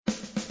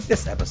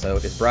This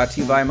episode is brought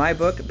to you by my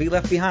book, Be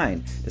Left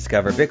Behind.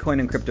 Discover Bitcoin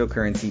and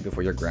cryptocurrency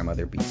before your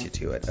grandmother beats you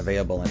to it.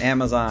 Available on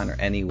Amazon or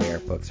anywhere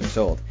books are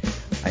sold.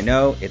 I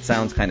know it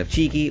sounds kind of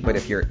cheeky, but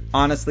if you're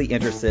honestly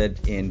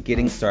interested in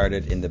getting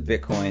started in the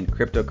Bitcoin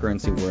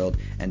cryptocurrency world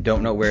and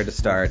don't know where to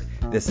start,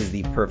 this is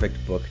the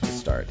perfect book to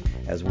start.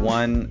 As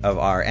one of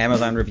our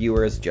Amazon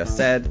reviewers just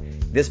said,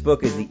 this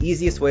book is the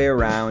easiest way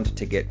around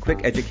to get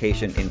quick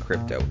education in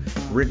crypto.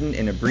 Written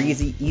in a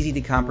breezy, easy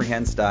to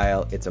comprehend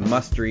style, it's a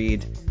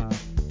must-read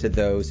to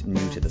those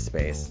new to the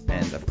space.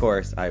 And of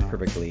course, I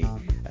perfectly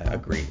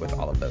agree with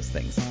all of those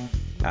things.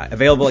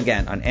 Available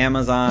again on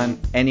Amazon,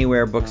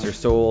 anywhere books are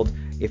sold.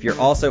 If you're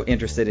also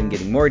interested in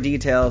getting more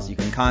details, you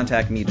can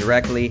contact me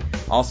directly.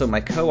 Also,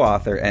 my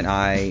co-author and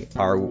I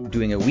are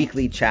doing a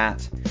weekly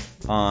chat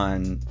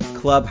on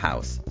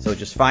Clubhouse. So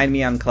just find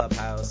me on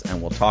Clubhouse and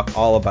we'll talk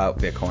all about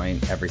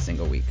Bitcoin every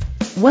single week.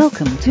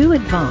 Welcome to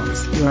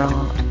Advance Your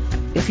Art.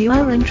 If you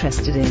are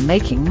interested in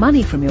making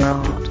money from your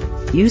art,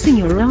 using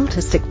your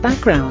artistic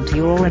background to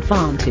your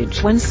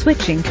advantage when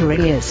switching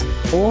careers,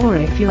 or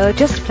if you are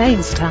just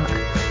plain stuck,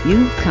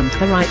 you've come to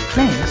the right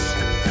place.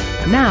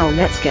 Now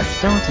let's get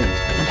started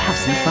and have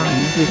some fun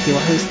with your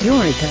host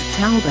Yuri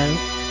Cataldo.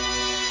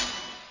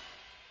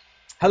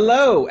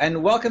 Hello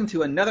and welcome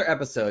to another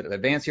episode of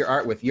Advance Your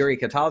Art with Yuri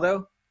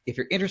Cataldo. If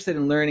you're interested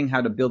in learning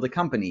how to build a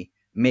company,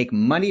 make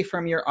money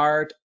from your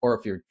art, or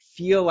if you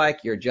feel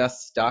like you're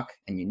just stuck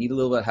and you need a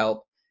little bit of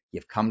help,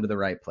 you've come to the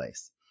right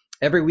place.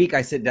 Every week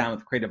I sit down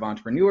with creative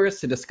entrepreneurs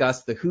to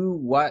discuss the who,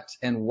 what,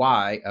 and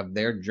why of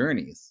their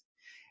journeys.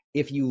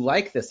 If you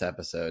like this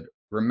episode,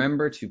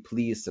 remember to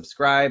please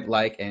subscribe,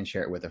 like, and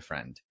share it with a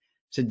friend.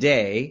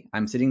 Today,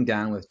 I'm sitting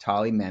down with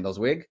Tali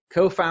Mandelswig,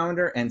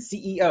 co-founder and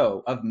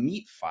CEO of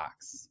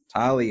MeetFox.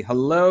 Tali,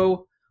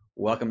 hello.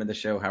 Welcome to the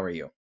show. How are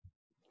you?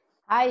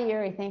 Hi,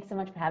 Yuri. Thanks so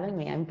much for having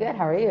me. I'm good.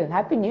 How are you?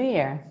 Happy New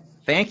Year.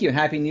 Thank you.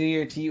 Happy New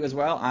Year to you as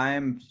well.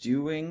 I'm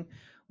doing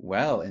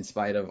well in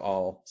spite of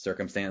all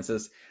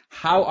circumstances.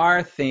 How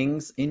are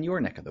things in your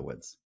neck of the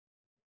woods?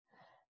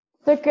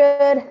 They're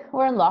good.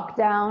 We're in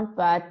lockdown,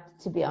 but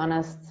to be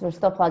honest, we're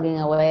still plugging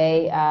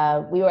away.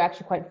 We were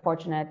actually quite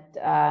fortunate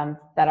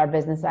that our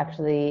business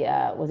actually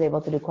was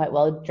able to do quite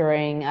well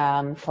during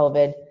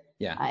COVID.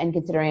 Yeah. In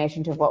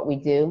consideration to what we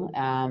do.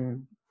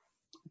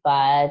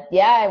 But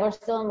yeah, we're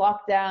still in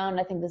lockdown.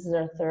 I think this is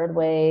our third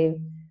wave.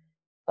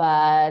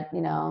 But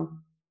you know,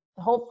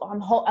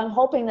 I'm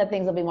hoping that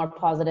things will be more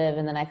positive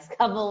in the next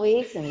couple of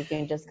weeks, and we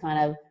can just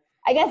kind of.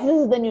 I guess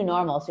this is the new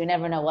normal, so you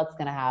never know what's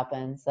going to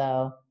happen.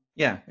 So.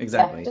 Yeah,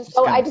 exactly.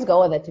 Yeah, I just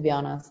go with it, to be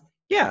honest.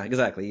 Yeah,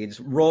 exactly. You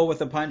just roll with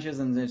the punches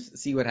and just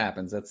see what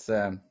happens. That's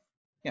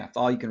it's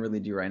all you can really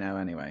do right now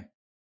anyway.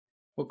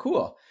 Well,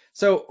 cool.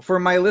 So for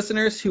my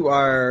listeners who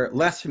are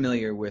less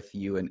familiar with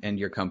you and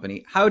your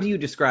company, how do you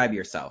describe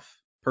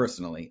yourself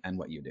personally and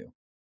what you do?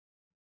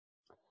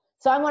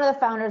 So I'm one of the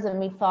founders of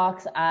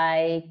MeetFox.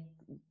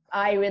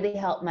 I really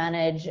help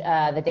manage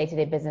the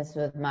day-to-day business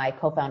with my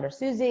co-founder,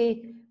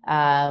 Susie.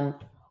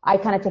 I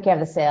kind of take care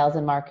of the sales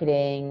and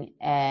marketing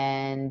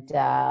and,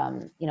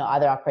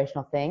 other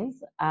operational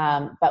things.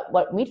 But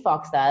what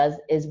MeetFox does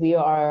is we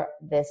are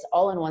this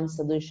all-in-one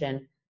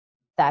solution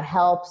that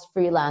helps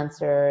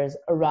freelancers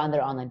run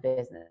their online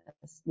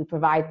business. We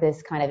provide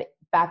this kind of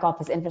back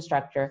office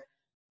infrastructure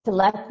to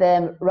let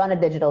them run a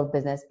digital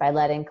business by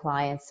letting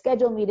clients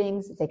schedule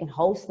meetings. They can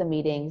host the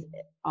meetings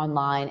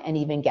online and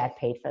even get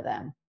paid for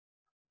them.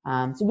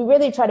 So we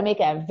really try to make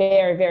a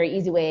very, very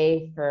easy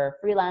way for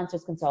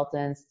freelancers,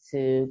 consultants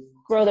to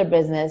grow their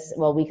business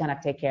while we kind of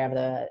take care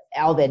of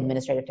all the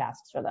administrative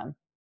tasks for them.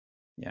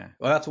 Yeah,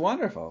 well, that's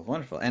wonderful,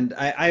 wonderful. And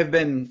I've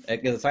been,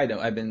 as a side note,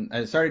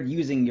 I started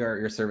using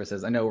your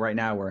services. I know right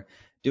now we're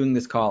doing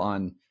this call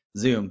on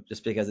Zoom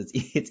just because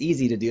it's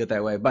easy to do it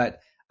that way, but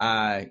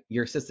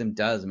your system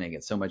does make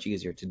it so much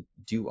easier to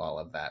do all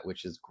of that,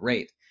 which is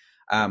great.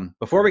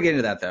 Before we get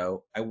into that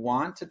though, I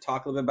want to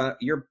talk a little bit about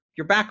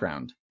your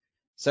background.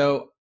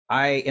 So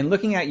in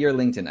looking at your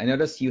LinkedIn, I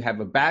noticed you have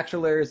a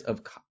bachelor's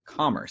of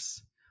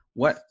commerce.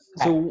 What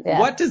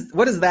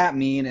does that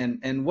mean,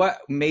 and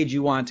what made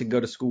you want to go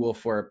to school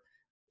for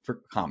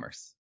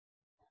commerce?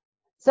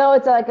 So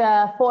it's like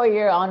a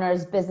 4-year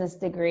honors business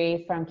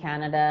degree from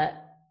Canada.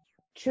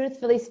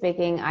 Truthfully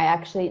speaking, I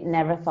actually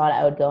never thought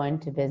I would go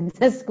into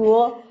business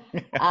school.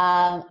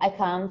 I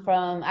come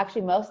from,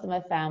 actually most of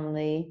my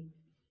family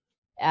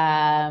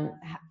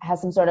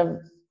has some sort of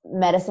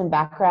medicine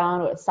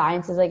background with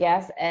sciences, I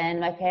guess.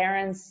 And my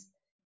parents,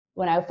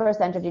 when I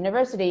first entered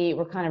university,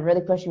 were kind of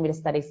really pushing me to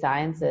study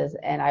sciences.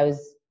 And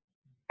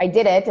I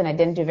did it, and I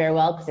didn't do very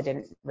well because I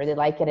didn't really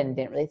like it and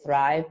didn't really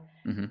thrive.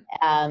 Mm-hmm.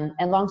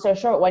 And long story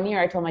short, one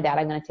year I told my dad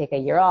I'm going to take a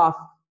year off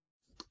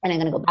and I'm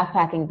going to go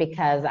backpacking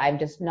because I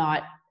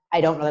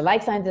don't really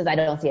like sciences. I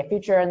don't see a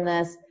future in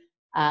this.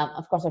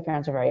 Of course, my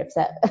parents were very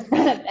upset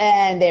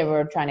and they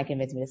were trying to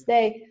convince me to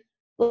stay.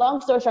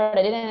 Long story short,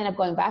 I didn't end up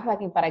going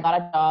backpacking, but I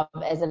got a job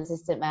as an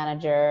assistant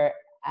manager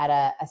at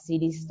a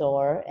CD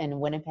store in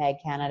Winnipeg,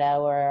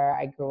 Canada, where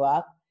I grew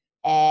up.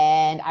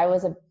 And I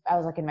was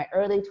like in my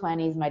early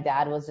 20s. My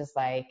dad was just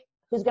like,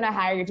 who's going to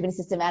hire you to be an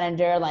assistant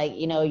manager? Like,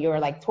 you're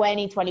like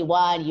 20,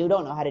 21, you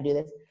don't know how to do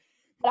this.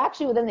 But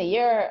actually within the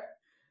year,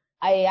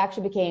 I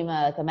actually became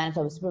a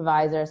management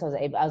supervisor. So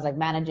I was like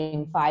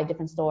managing 5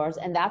 different stores.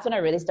 And that's when I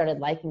really started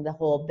liking the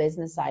whole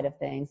business side of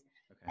things.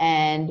 Okay.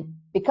 And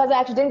because I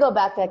actually didn't go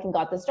back and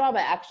got this job,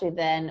 I actually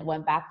then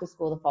went back to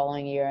school the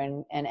following year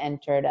and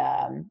entered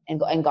and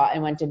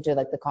went into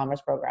like the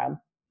commerce program.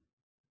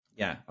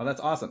 Yeah. Oh,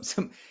 that's awesome.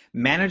 So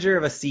manager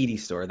of a CD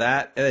store,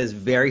 that is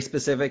very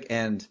specific.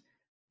 And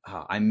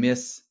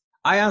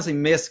I honestly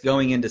miss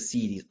going into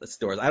CD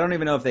stores. I don't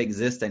even know if they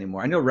exist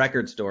anymore. I know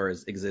record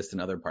stores exist in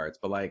other parts,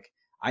 but like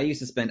I used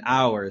to spend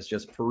hours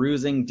just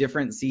perusing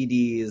different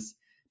CDs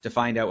to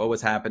find out what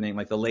was happening,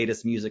 like the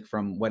latest music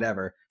from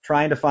whatever,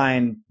 trying to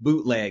find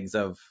bootlegs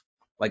of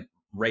like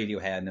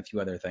Radiohead and a few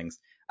other things.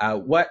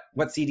 What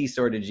CD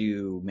store did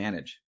you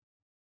manage?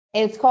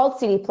 It's called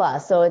CD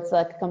Plus. So it's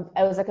like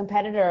it was a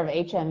competitor of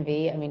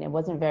HMV. I mean, it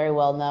wasn't very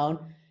well known,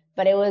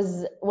 but it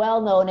was well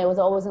known. It was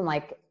always in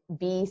like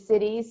B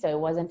cities, so it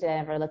wasn't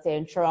ever, let's say,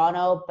 in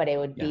Toronto, but it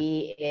would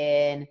be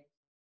in,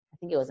 I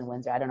think it was in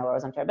Windsor. I don't know where it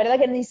was on Toronto, but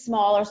like in these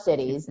smaller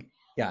cities.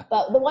 Yeah.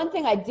 But the one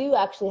thing I do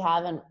actually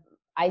have, and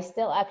I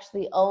still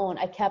actually own,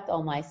 I kept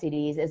all my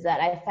CDs, is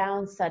that I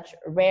found such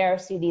rare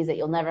CDs that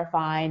you'll never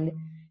find.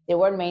 They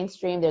weren't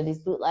mainstream. They're these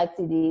bootleg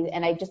CDs,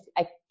 and I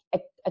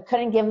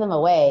couldn't give them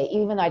away,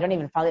 even though I don't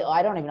even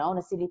own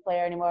a CD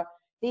player anymore.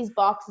 These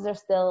boxes are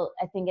still,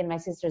 I think, in my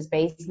sister's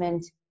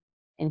basement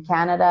in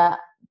Canada.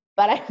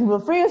 But I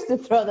refuse to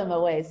throw them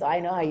away, so I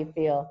know how you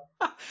feel.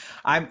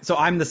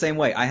 I'm the same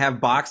way. I have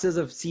boxes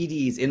of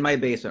CDs in my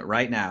basement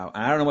right now,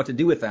 and I don't know what to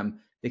do with them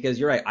because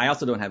you're right. I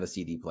also don't have a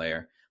CD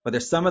player, but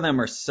there's some of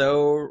them are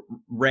so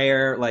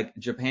rare, like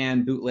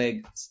Japan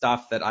bootleg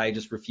stuff, that I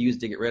just refuse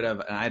to get rid of,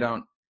 and I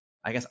don't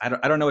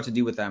know what to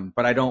do with them.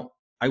 But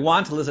I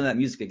want to listen to that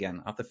music again.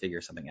 I'll have to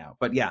figure something out.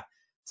 But yeah,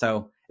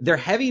 so they're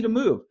heavy to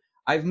move.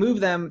 I've moved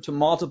them to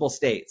multiple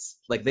states.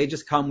 Like they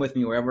just come with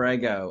me wherever I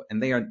go,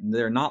 and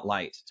they're not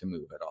light to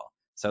move at all.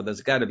 So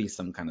there's got to be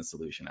some kind of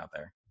solution out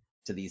there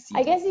to these CDs.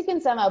 I guess you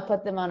can somehow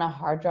put them on a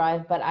hard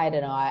drive, but I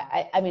don't know.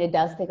 I mean, it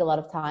does take a lot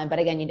of time. But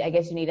again, I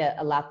guess you need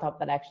a laptop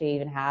that actually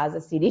even has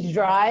a CD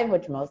drive,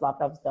 which most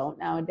laptops don't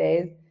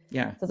nowadays.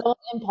 Yeah. So it's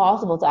almost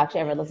impossible to actually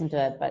ever listen to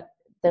it. But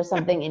there's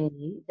something in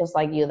me, just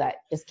like you,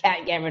 that just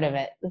can't get rid of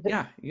it.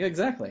 Yeah,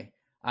 exactly.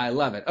 I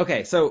love it.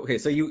 Okay, so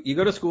you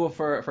go to school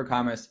for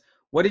commerce.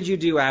 What did you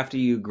do after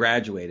you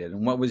graduated,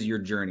 and what was your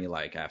journey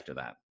like after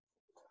that?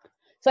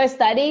 So I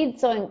studied,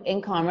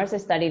 in commerce,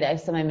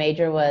 so my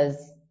major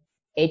was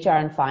HR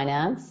and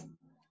finance.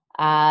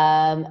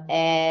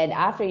 And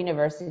after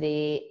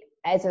university,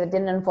 I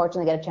didn't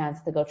unfortunately get a chance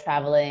to go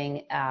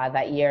traveling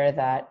that year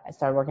that I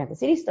started working at the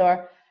CD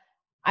store.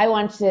 I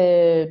wanted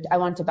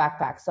to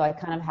backpack. So I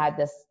kind of had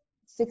this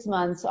 6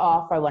 months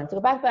off where I wanted to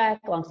go backpack.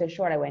 Long story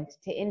short, I went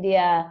to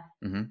India.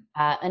 Mm-hmm.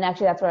 And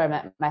actually that's where I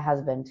met my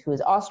husband, who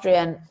is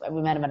Austrian.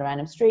 We met him at a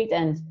random street.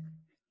 And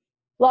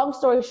long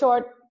story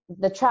short,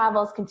 the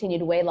travels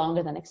continued way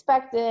longer than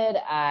expected.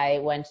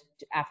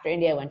 After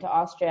India, I went to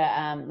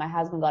Austria. My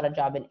husband got a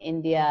job in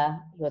India.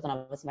 He wasn't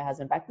obviously my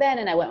husband back then.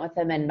 And I went with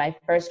him. And my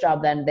first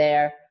job then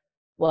there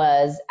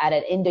was at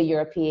an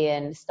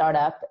Indo-European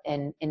startup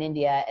in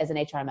India as an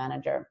HR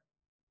manager.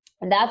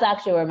 And that's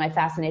actually where my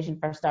fascination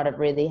for startup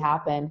really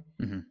happened,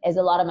 is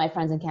a lot of my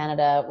friends in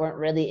Canada weren't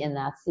really in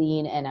that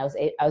scene. And I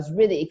was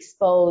really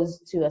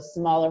exposed to a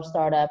smaller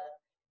startup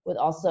with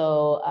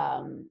also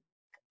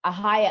a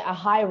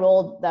high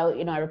role, though,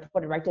 I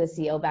reported right to the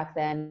CEO back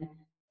then.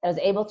 I was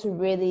able to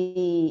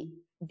really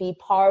be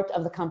part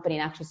of the company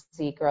and actually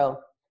see it grow.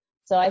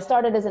 So I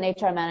started as an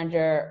HR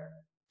manager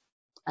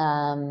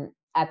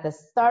at the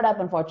startup.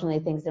 Unfortunately,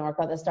 things didn't work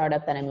out at the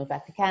startup. Then I moved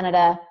back to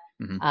Canada.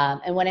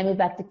 And when I moved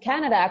back to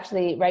Canada,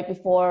 actually, right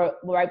before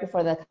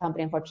the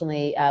company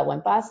unfortunately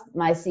went bust,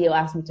 my CEO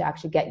asked me to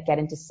actually get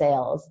into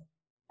sales.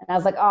 And I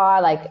was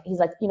like, he's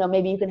like,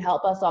 maybe you can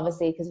help us,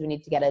 obviously, because we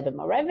need to get a bit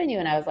more revenue.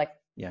 And I was like,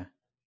 yeah.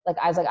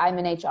 I'm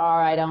in HR.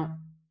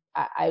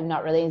 I'm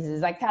not really.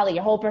 He's like, Tally,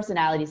 your whole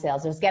personality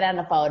sales. Just get on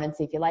the phone and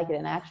see if you like it.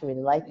 And I actually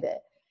really liked it.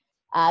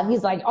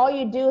 He's like, all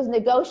you do is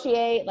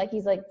negotiate. Like,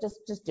 he's like,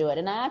 just do it.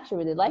 And I actually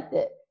really liked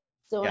it.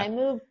 So when I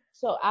moved,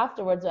 so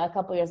afterwards, a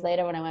couple years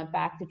later, when I went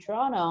back to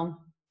Toronto,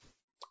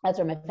 that's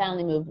where my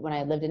family moved when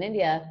I lived in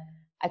India.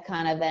 I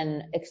kind of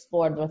then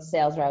explored what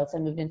sales routes. I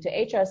moved into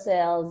HR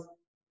sales.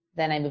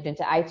 Then I moved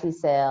into IT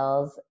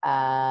sales.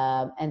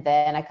 And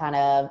then I kind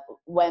of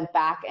went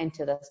back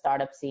into the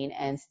startup scene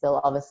and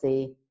still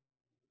obviously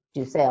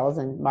do sales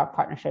and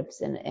partnerships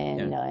in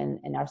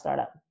our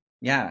startup.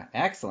 Yeah,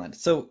 excellent.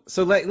 So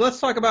let's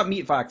talk about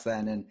MeetFox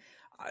then. And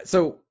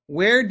so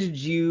where did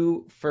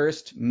you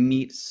first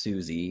meet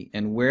Susie,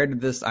 and where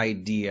did this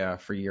idea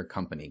for your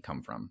company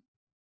come from?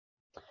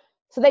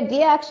 So the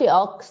idea actually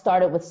all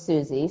started with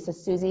Susie. So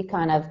Susie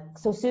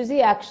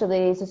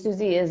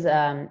is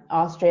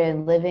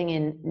Austrian, living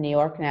in New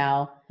York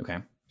now. Okay.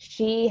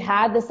 She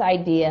had this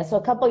idea. So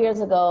a couple of years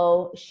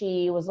ago,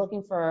 she was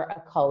looking for a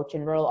coach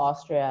in rural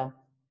Austria.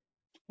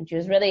 And she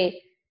was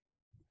really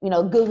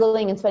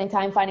Googling and spending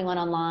time finding one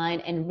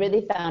online, and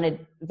really found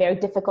it very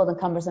difficult and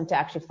cumbersome to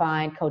actually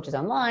find coaches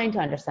online, to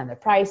understand their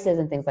prices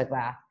and things like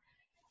that.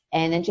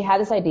 And then she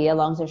had this idea,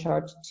 long story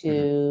short,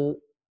 to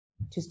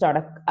start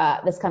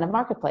this kind of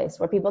marketplace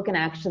where people can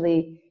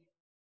actually,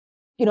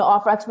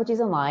 offer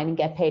expertise online and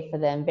get paid for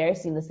them very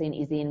seamlessly and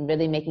easy, and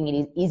really making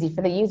it easy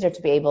for the user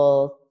to be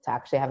able to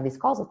actually have these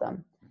calls with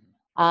them.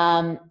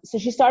 So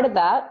she started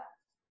that.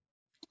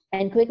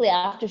 And quickly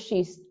after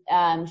she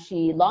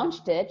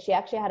launched it, she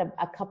actually had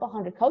a couple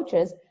hundred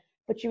coaches,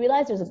 but she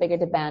realized there's a bigger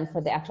demand for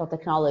the actual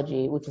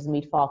technology, which is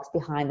MeetFox,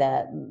 behind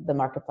the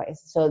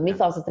marketplace. So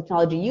MeetFox is the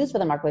technology used for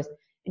the marketplace,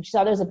 and she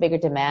saw there's a bigger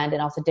demand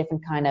and also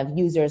different kind of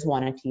users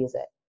wanted to use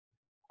it.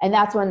 And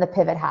that's when the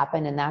pivot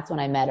happened, and that's when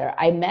I met her.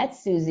 I met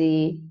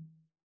Susie.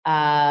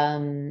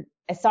 I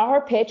saw her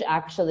pitch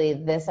actually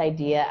this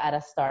idea at a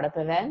startup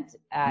event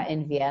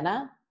in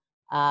Vienna.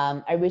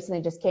 I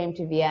recently just came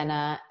to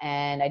Vienna,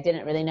 and I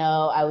didn't really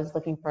know. I was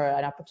looking for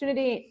an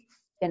opportunity,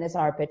 and I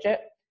saw her pitch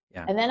it.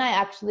 Yeah. And then I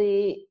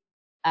actually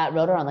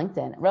wrote her on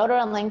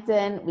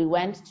LinkedIn. We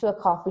went to a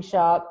coffee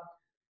shop,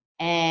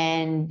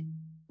 and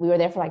we were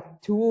there for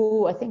like 2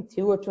 or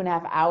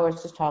 2.5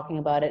 hours just talking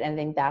about it. And I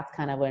think that's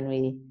kind of when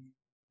we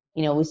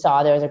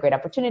saw there was a great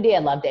opportunity. I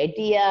loved the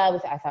idea.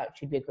 I thought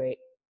she'd be a great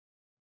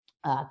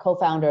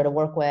co-founder to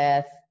work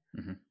with.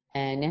 Mm-hmm.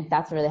 And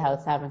that's really how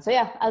it's happened. So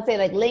yeah, I would say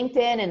like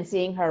LinkedIn and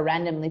seeing her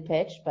randomly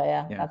pitch, but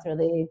yeah. That's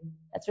really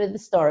the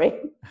story.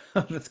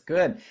 That's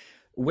good.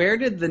 Where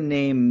did the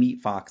name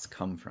MeetFox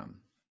come from?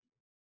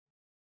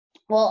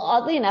 Well,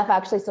 oddly enough,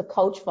 actually, so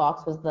Coach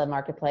Fox was the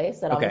marketplace.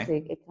 That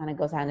obviously it kind of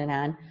goes hand in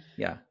hand.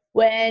 Yeah.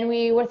 When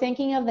we were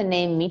thinking of the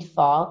name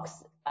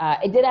MeetFox,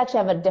 it did actually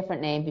have a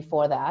different name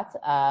before that,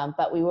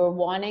 but we were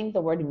wanting the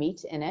word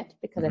meet in it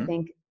because I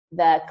think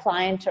the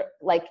client,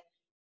 like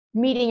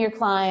meeting your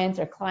clients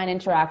or client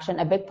interaction,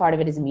 a big part of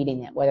it is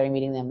meeting them, whether you're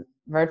meeting them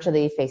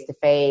virtually, face to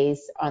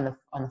face, on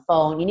the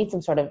phone. You need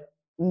some sort of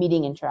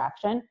meeting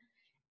interaction.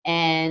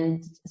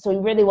 And so we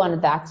really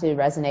wanted that to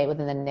resonate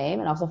within the name.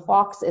 And also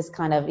Fox is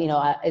kind of,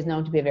 is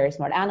known to be a very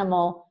smart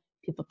animal,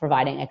 people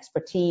providing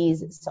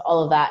expertise. So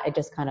all of that, it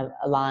just kind of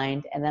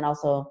aligned. And then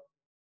also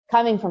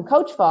coming from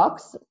Coach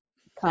Fox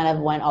kind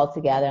of went all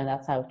together, and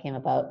that's how it came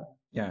about.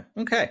 Yeah.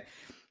 Okay.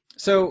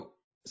 So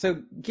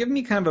give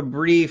me kind of a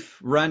brief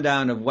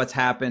rundown of what's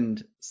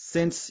happened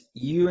since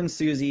you and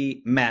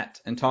Susie met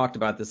and talked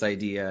about this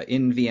idea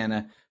in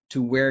Vienna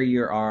to where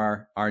you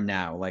are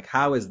now. Like,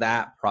 how has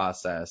that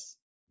process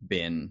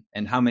been,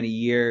 and how many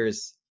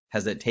years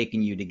has it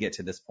taken you to get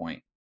to this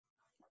point?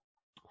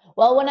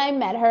 Well, when I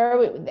met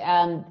her,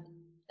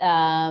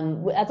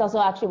 that's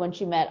also actually when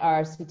she met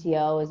our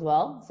CTO as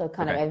well. So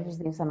kind of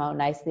everything somehow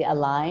nicely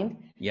aligned.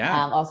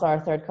 Yeah. Also our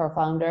third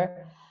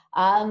co-founder.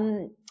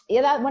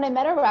 That when I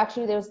met her,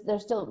 actually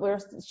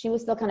she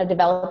was still kind of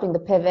developing the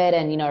pivot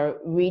and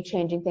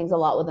rechanging things a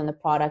lot within the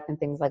product and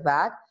things like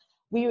that.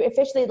 We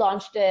officially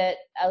launched it,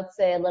 I would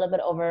say, a little bit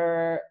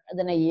over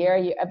than a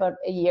year, about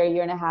a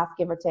year and a half,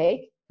 give or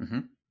take. Mm-hmm.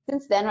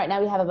 Since then, right now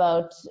we have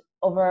about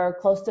over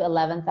close to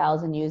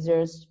 11,000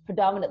 users,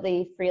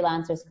 predominantly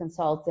freelancers,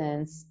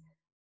 consultants,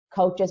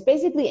 coaches,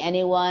 basically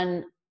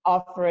anyone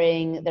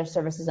offering their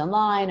services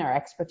online or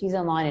expertise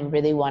online and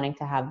really wanting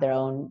to have their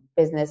own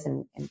business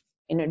and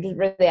just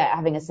really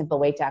having a simple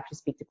way to actually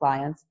speak to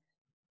clients.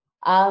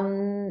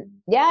 And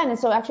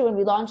so actually when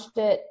we launched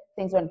it,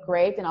 things went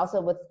great. And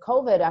also with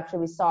COVID, actually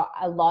we saw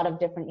a lot of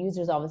different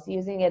users obviously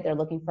using it. They're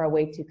looking for a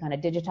way to kind of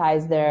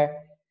digitize their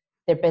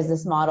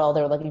business model.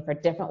 They were looking for a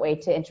different way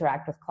to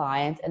interact with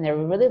clients, and they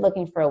were really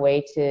looking for a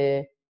way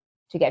to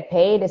get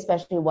paid,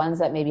 especially ones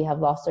that maybe have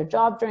lost their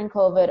job during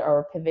COVID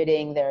or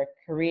pivoting their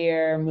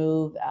career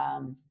move.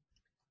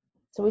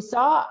 So we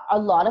saw a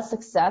lot of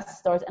success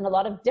stories and a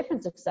lot of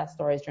different success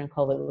stories during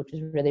COVID, which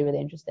was really, really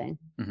interesting.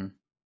 Mm-hmm.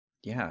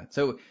 Yeah.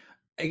 So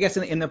I guess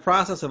in the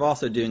process of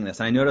also doing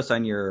this, I noticed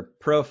on your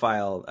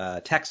profile,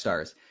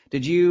 Techstars,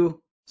 did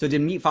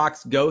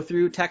MeetFox go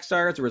through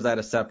Techstars, or was that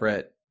a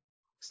separate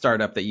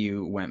startup that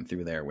you went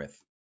through there with?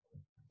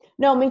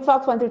 No,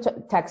 MeetFox went through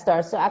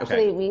Techstars. So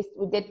actually we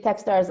did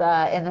Techstars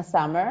in the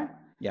summer.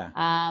 Yeah.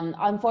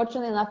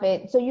 Unfortunately enough, we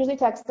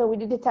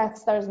did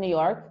Techstars New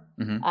York,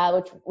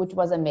 which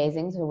was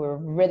amazing. So we were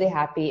really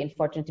happy and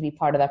fortunate to be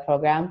part of that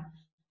program.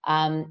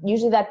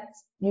 Usually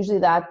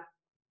that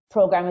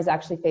program is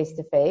actually face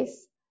to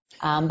face.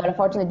 But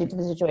unfortunately, due to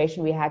the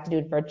situation, we had to do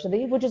it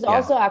virtually, which is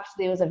also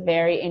actually, it was a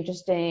very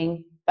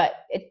interesting,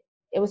 but it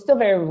was still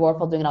very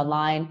rewardful doing it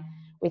online.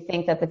 We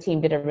think that the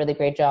team did a really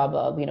great job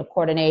of,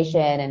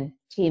 coordination and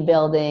team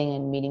building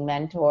and meeting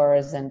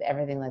mentors and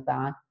everything like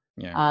that.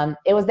 Yeah.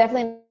 It was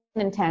definitely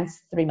an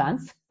intense 3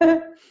 months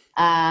of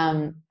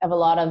a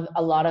lot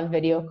of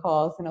video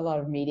calls and a lot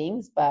of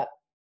meetings, but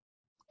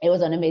it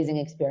was an amazing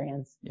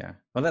experience. Yeah.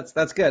 Well,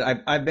 that's good.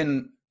 I've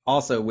been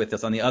also with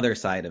this on the other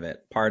side of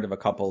it, part of a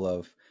couple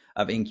of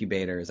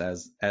incubators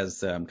as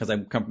because I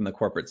come from the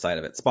corporate side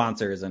of it,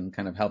 sponsors and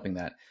kind of helping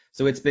that.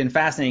 So it's been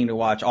fascinating to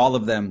watch all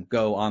of them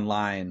go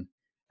online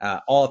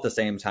all at the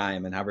same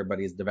time and how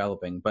everybody's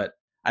developing. But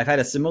I've had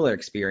a similar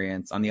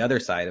experience on the other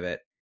side of it,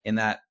 in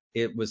that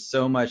it was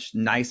so much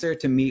nicer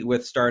to meet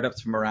with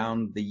startups from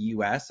around the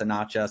US, and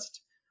not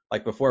just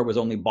like before it was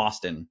only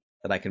Boston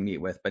that I could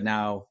meet with, but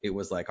now it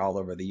was like all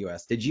over the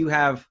US. Did you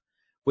have,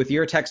 with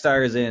your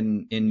Techstars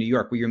in New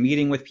York, were you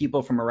meeting with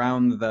people from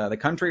around the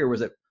country, or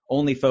was it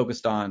only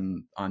focused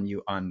on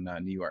New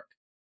York?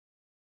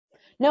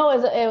 No,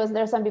 it was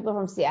there's some people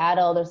from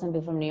Seattle, there's some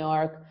people from New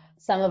York.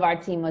 Some of our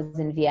team was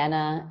in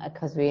Vienna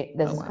because this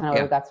Oh is wow. kind of where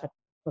Yeah. we got for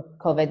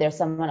COVID. There's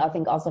someone I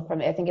think also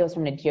I think it was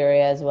from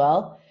Nigeria as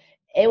well.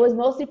 It was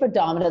mostly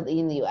predominantly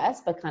in the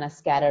US, but kind of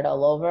scattered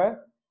all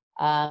over.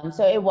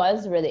 So it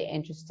was really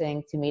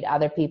interesting to meet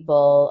other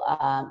people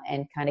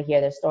and kind of hear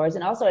their stories.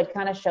 And also it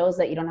kind of shows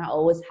that you don't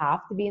always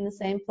have to be in the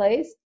same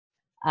place.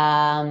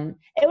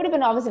 It would have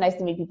been obviously nice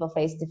to meet people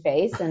face to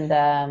face,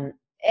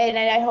 and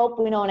I hope,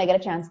 when I get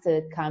a chance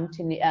to come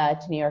to New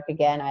York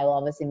again, I will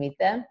obviously meet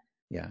them.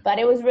 Yeah. But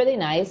it was really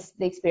nice,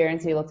 the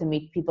experience, to be able to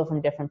meet people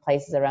from different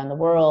places around the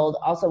world,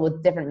 also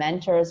with different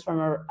mentors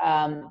from,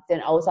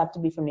 didn't always have to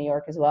be from New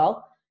York as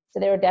well. So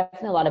there were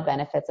definitely a lot of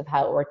benefits of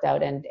how it worked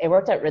out, and it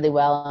worked out really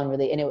well, and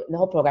the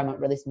whole program went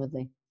really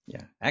smoothly.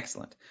 Yeah,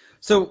 excellent.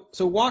 So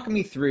walk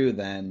me through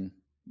then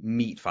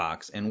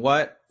MeetFox and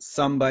what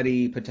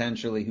somebody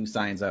potentially who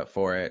signs up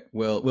for it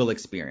will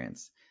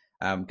experience.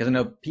 Because I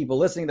know people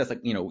listening to this,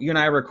 like, you and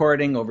I are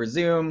recording over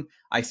Zoom.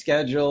 I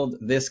scheduled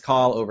this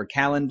call over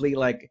Calendly.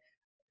 Like,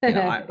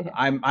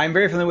 I'm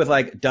very familiar with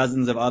like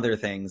dozens of other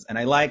things, and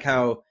I like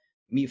how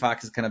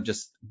MeetFox has kind of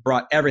just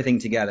brought everything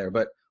together.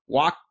 But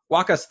walk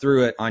us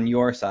through it on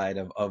your side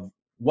of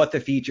what the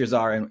features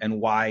are,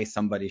 and why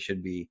somebody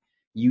should be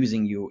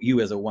using you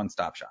as a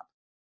one-stop shop.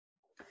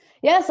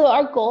 Yeah, so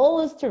our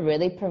goal is to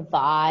really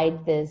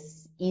provide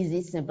this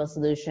easy, simple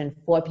solution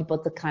for people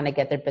to kind of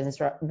get their business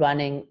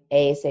running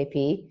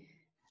ASAP.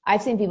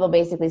 I've seen people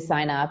basically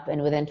sign up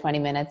and within 20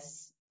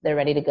 minutes, they're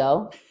ready to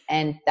go.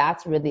 And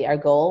that's really our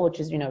goal, which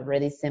is,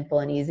 really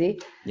simple and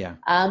easy. Yeah.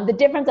 The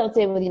difference I would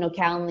say with,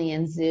 Calendly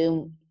and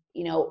Zoom,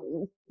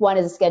 one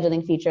is a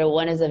scheduling feature,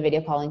 one is a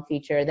video calling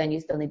feature. Then you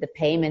still need the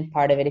payment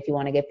part of it if you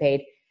want to get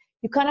paid.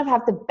 You kind of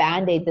have to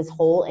band-aid this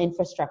whole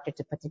infrastructure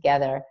to put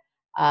together.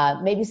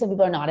 Maybe some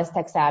people are not as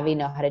tech savvy,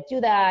 know how to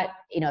do that.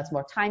 It's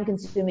more time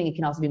consuming. It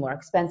can also be more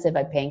expensive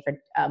by paying for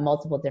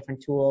multiple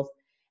different tools,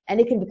 and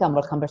it can become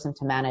more cumbersome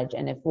to manage.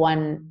 And if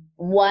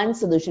one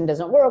solution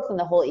doesn't work, then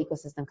the whole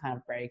ecosystem kind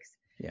of breaks.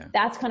 Yeah.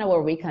 That's kind of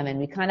where we come in.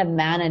 We kind of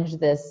manage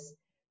this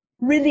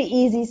really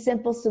easy,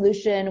 simple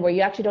solution where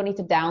you actually don't need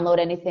to download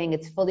anything.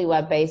 It's fully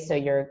web-based, so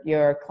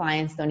your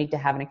clients don't need to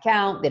have an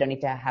account. They don't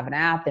need to have an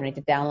app. They don't need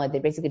to download. They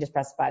basically just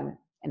press a button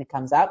and it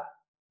comes up.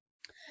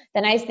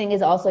 The nice thing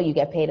is also you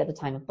get paid at the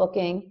time of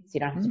booking, so you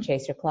don't have to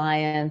chase your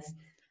clients.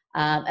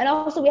 And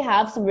also we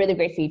have some really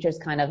great features,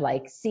 kind of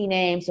like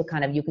CNAME, so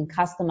kind of you can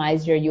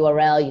customize your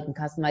URL, you can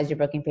customize your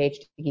booking page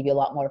to give you a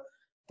lot more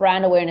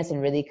brand awareness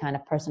and really kind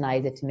of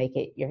personalize it to make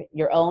it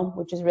your own,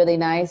 which is really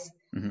nice.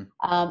 Mm-hmm.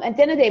 At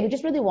the end of the day, we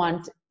just really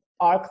want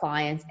our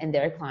clients and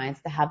their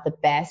clients to have the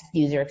best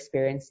user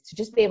experience, to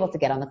just be able to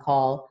get on the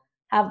call,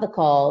 have the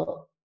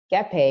call,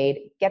 get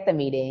paid, get the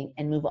meeting,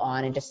 and move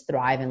on and just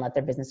thrive and let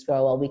their business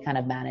grow while we kind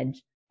of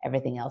manage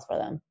everything else for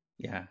them.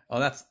 Yeah. Oh,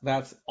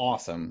 that's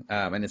awesome.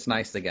 And it's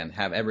nice to, again,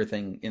 have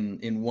everything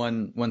in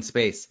one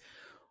space.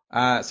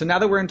 So now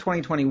that we're in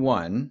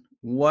 2021,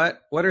 what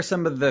are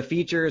some of the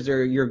features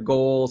or your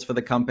goals for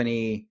the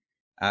company?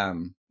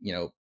 And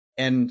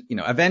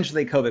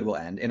eventually COVID will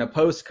end. In a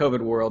post-COVID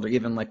world, or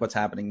even like what's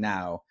happening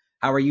now,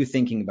 how are you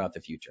thinking about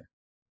the future?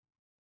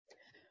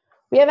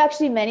 We have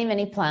actually many,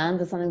 many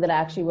plans. It's something that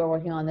actually we're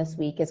working on this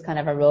week, is kind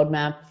of a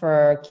roadmap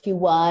for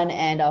Q1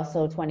 and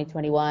also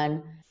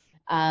 2021.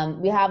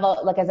 We have,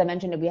 like as I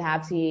mentioned, we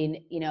have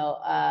seen,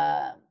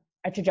 a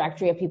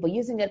trajectory of people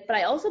using it, but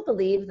I also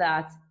believe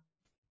that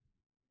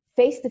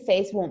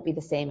face-to-face won't be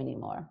the same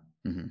anymore.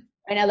 Mm-hmm.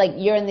 Right now, like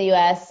you're in the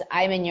US,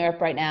 I'm in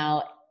Europe right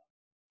now,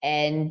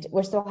 and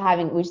we still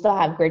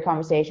have great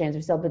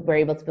conversations. We're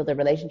able to build a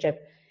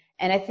relationship.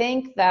 And I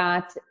think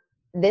that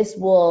this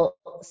will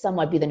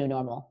somewhat be the new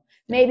normal.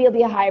 Maybe it'll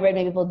be a hybrid,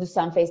 maybe we'll do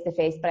some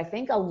face-to-face, but I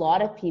think a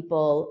lot of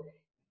people,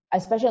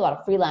 especially a lot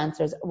of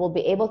freelancers, will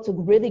be able to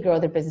really grow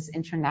their business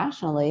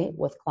internationally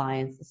with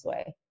clients this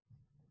way.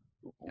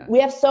 Yeah. We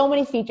have so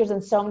many features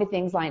and so many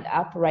things lined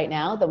up right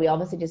now that we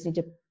obviously just need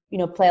to,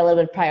 play a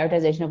little bit of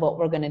prioritization of what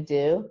we're going to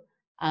do.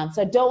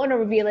 So I don't want to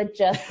reveal it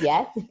just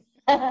yet.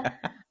 But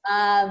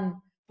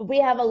we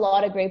have a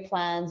lot of great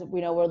plans.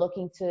 We're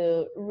looking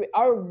to,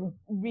 our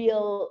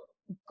real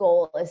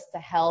goal is to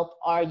help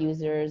our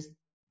users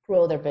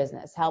grow their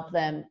business, help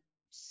them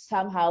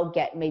somehow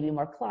get maybe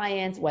more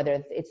clients,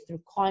 whether it's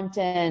through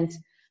content,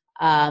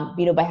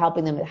 by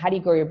helping them. How do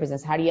you grow your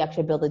business? How do you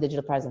actually build a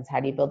digital presence? How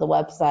do you build a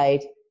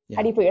website? Yeah.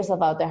 How do you put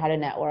yourself out there? How to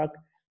network?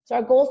 So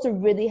our goal is to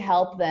really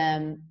help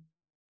them,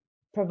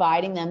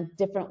 providing them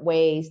different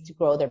ways to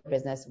grow their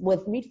business with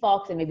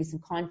MeetFox and maybe some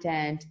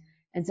content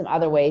and some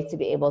other ways to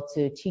be able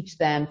to teach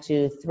them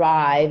to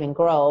thrive and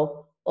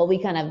grow while we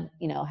kind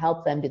of,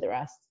 help them do the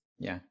rest.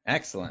 Yeah,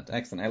 excellent,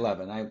 excellent. I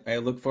love it. I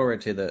look forward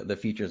to the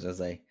features as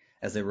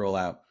they roll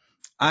out.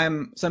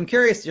 I'm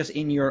curious, just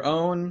in your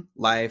own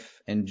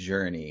life and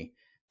journey,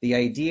 the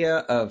idea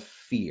of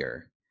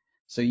fear.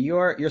 So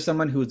you're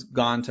someone who's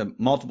gone to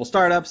multiple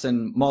startups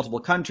and multiple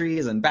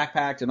countries and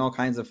backpacked and all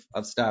kinds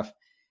of stuff.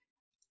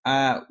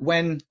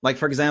 When, like,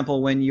 for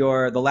example, when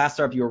the last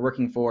startup you were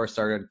working for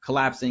started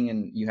collapsing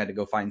and you had to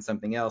go find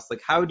something else,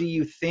 like, how do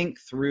you think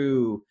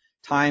through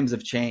times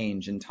of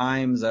change and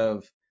times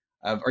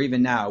or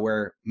even now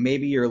where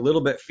maybe you're a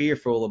little bit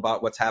fearful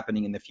about what's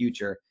happening in the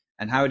future,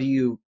 and how do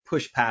you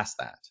push past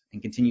that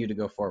and continue to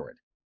go forward?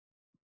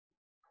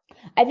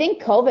 I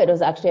think COVID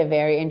was actually a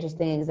very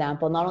interesting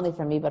example, not only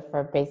for me, but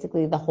for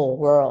basically the whole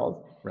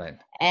world. Right.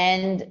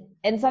 And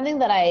something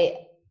that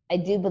I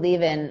do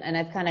believe in, and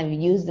I've kind of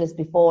used this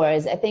before,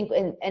 is I think,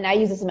 and I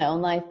use this in my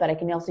own life, but I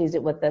can also use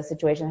it with the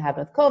situation that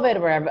happened with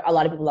COVID, where a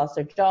lot of people lost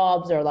their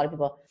jobs, or a lot of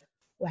people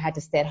had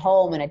to stay at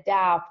home and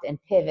adapt and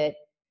pivot.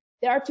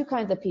 There are two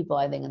kinds of people,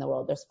 I think, in the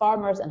world. There's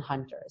farmers and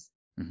hunters.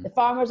 Hmm. The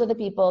farmers are the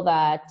people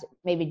that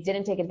maybe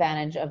didn't take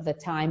advantage of the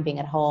time being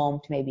at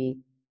home to maybe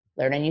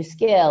learn a new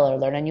skill or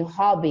learn a new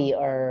hobby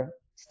or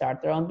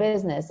start their own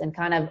business, and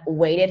kind of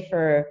waited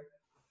for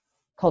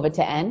COVID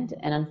to end.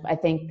 And I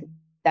think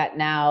that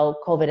now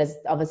COVID has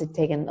obviously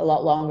taken a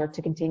lot longer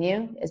to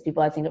continue, as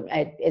people, I think,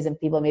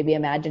 isn't people maybe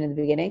imagined in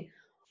the beginning.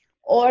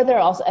 Or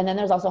and then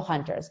there's also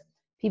hunters,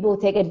 people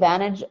who take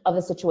advantage of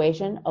the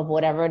situation, of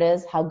whatever it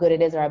is, how good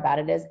it is or how bad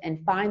it is,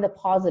 and find the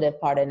positive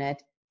part in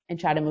it and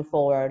try to move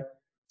forward.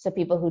 So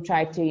people who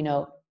try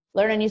to,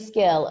 learn a new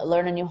skill,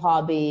 learn a new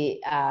hobby,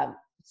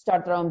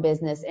 start their own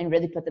business, and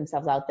really put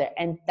themselves out there.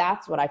 And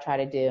that's what I try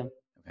to do.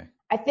 Okay.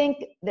 I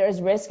think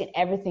there's risk in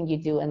everything you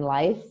do in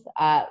life.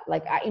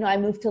 I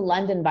moved to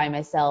London by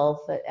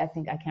myself. I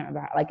think, I can't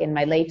remember, like in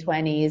my late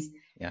 20s.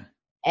 Yeah.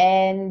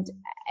 And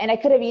I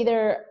could have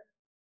either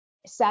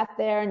sat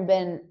there and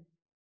been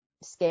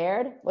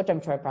scared, which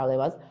I'm sure it probably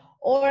was,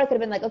 or I could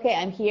have been like, okay,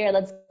 I'm here,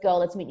 let's go,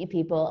 let's meet new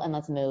people, and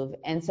let's move.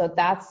 And so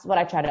that's what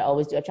I try to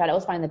always do. I try to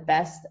always find the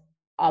best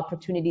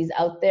opportunities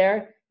out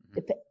there,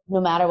 no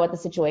matter what the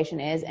situation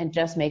is, and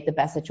just make the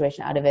best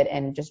situation out of it,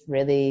 and just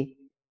really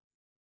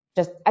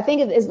I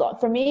think it is,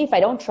 for me, if I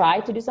don't try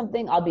to do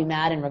something, I'll be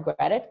mad and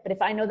regret it. But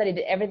if I know that I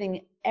did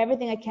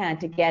everything I can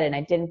to get it, and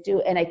I didn't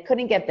do, and I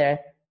couldn't get there,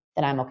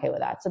 then I'm okay with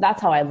that. So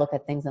that's how I look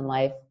at things in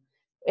life.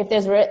 If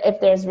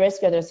there's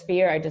risk or there's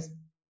fear,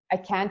 I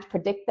can't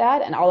predict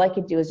that, and all I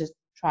could do is just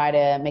try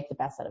to make the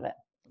best out of it.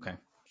 Okay.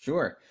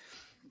 Sure.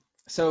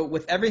 So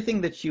with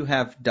everything that you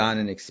have done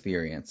and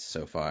experienced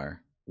so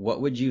far,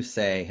 what would you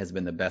say has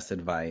been the best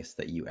advice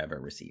that you ever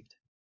received?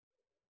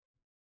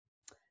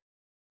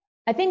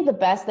 I think the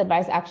best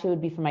advice actually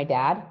would be from my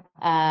dad.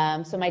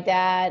 So my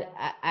dad,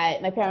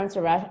 my parents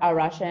are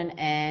Russian,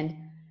 and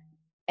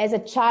as a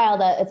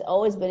child, it's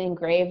always been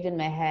engraved in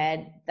my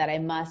head that I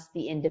must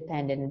be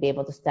independent and be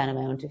able to stand on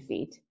my own 2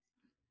 feet.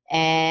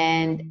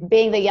 And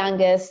being the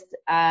youngest,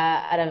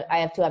 I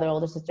have two other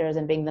older sisters,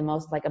 and being the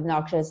most like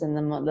obnoxious and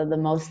the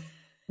most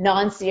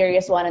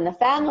non-serious one in the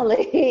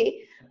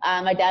family,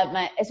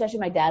 especially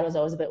my dad was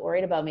always a bit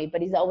worried about me,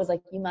 but he's always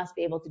like, you must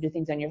be able to do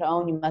things on your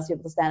own. You must be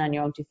able to stand on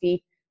your own 2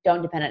 feet.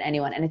 Don't depend on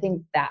anyone. And I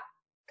think that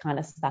kind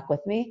of stuck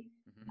with me.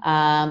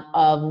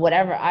 Of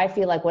whatever I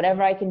feel like,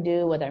 whatever I can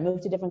do, whether I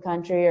move to a different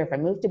country, or if I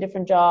move to a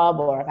different job,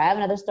 or if I have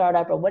another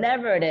startup, or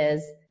whatever it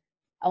is,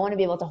 I want to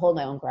be able to hold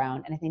my own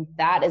ground. And I think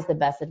that is the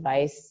best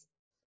advice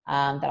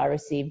that I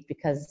received,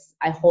 because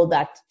I hold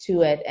that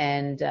to it.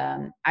 And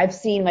I've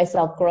seen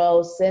myself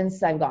grow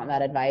since I've gotten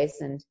that advice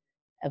and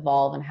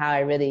evolve, and how I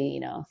really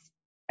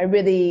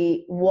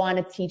want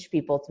to teach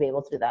people to be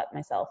able to do that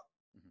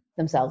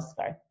themselves.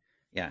 Sorry.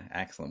 Yeah,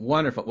 excellent.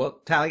 Wonderful.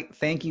 Well, Tally,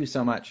 thank you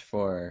so much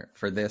for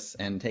this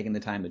and taking the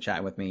time to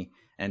chat with me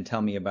and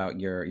tell me about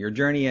your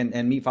journey and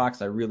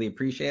MeetFox. I really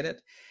appreciate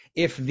it.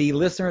 If the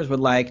listeners would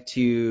like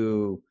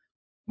to,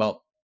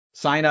 well,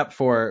 sign up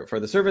for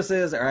the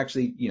services, or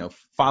actually,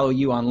 follow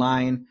you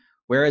online,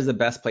 where is the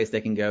best place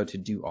they can go to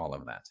do all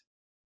of that?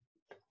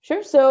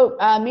 Sure. So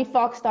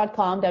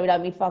meetfox.com,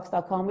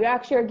 www.meetfox.com. We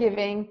actually are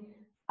giving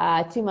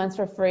 2 months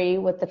for free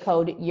with the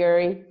code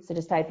Yuri. So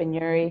just type in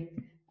Yuri,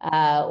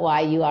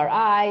 Yuri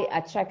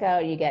at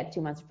checkout. You get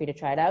 2 months free to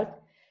try it out.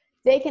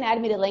 They can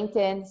add me to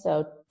LinkedIn.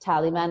 So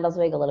Tally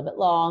Mandelswig, a little bit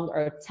long,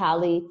 or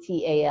Tally,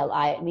 Tali,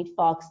 at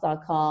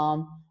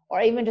meetfox.com.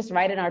 Or even just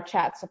write in our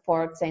chat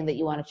support saying that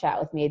you want to chat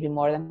with me. I'd be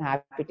more than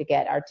happy to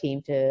get our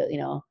team to,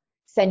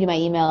 send you my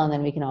email, and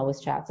then we can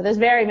always chat. So there's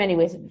very many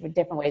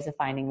different ways of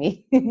finding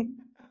me.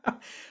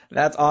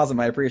 That's awesome.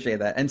 I appreciate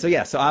that. And so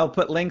I'll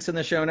put links in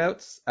the show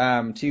notes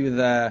to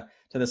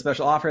the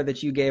special offer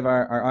that you gave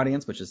our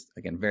audience, which is,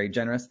 again, very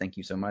generous. Thank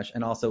you so much.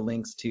 And also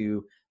links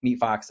to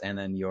MeetFox and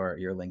then your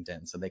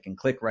LinkedIn, so they can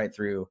click right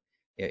through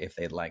if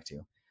they'd like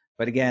to.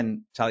 But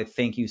again, Tally,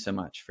 thank you so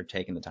much for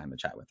taking the time to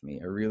chat with me.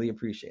 I really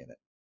appreciate it.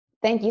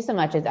 Thank you so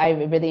much. I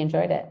really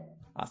enjoyed it.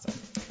 Awesome.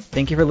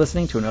 Thank you for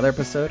listening to another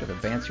episode of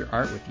Advance Your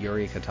Art with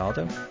Yuri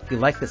Cataldo. If you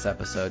like this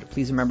episode,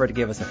 please remember to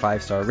give us a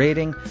 5-star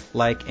rating,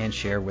 like, and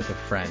share with a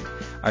friend.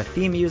 Our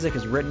theme music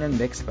is written and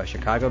mixed by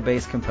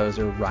Chicago-based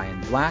composer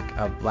Ryan Black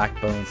of Black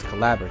Bones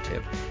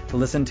Collaborative. To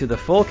listen to the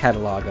full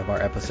catalog of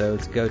our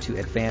episodes, go to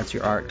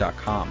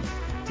advanceyourart.com.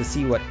 To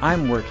see what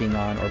I'm working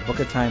on or book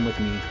a time with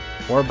me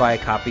or buy a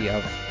copy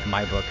of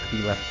my book, Be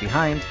Left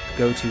Behind,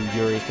 go to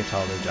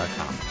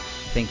yuricataldo.com.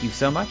 Thank you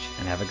so much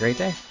and have a great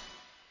day.